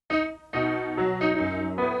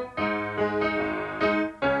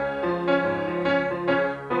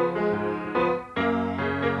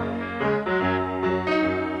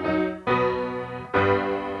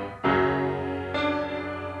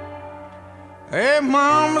Hey,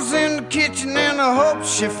 mama's in the kitchen and I hope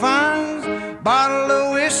she finds a bottle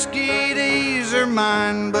of whiskey to ease her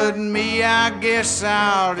mind. But me, I guess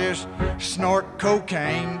I'll just snort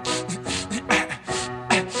cocaine.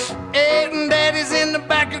 And daddy's in the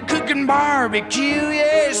back of cooking barbecue,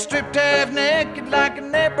 yeah, stripped half naked like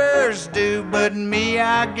neighbors do. But me,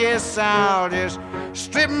 I guess I'll just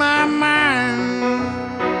strip my mind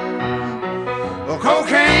of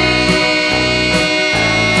cocaine.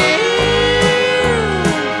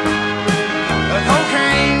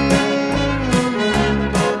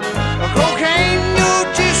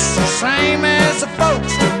 Same as the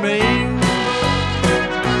folks to me.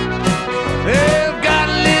 Well, got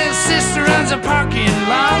a little sister runs a parking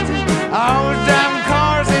lot, always driving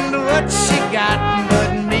cars into what she got.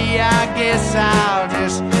 But me, I guess I'll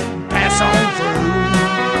just pass on through.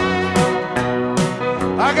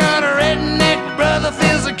 I got a redneck brother,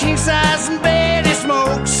 fills a king size in bed. He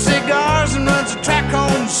smokes cigars and runs a track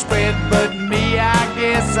home spread. But me, I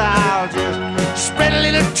guess I'll just spread a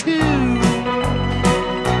little too.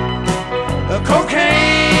 Cocaine,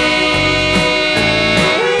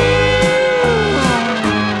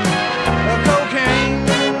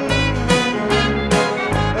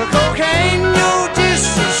 cocaine, you're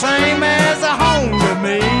just the same as a home to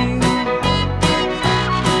me.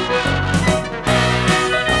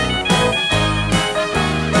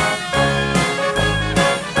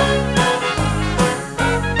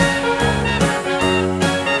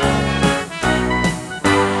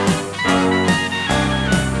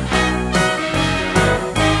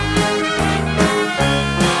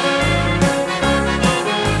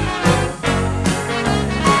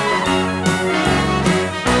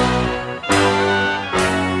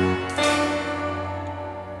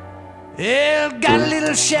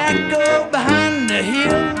 Shack go behind the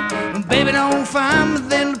hill, and baby don't find me,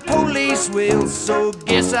 then the police will. So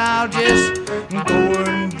guess I'll just go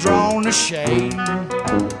and draw in the shade.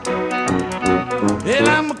 Well,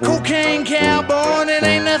 I'm a cocaine cowboy and it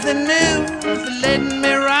ain't nothing new. For letting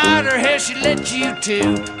me ride her, hell, she let you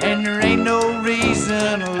too. And there ain't no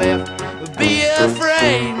reason left to be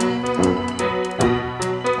afraid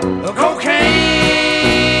of cocaine.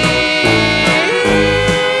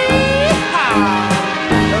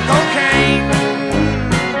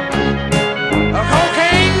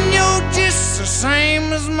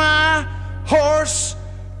 Same as my horse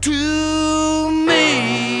to me.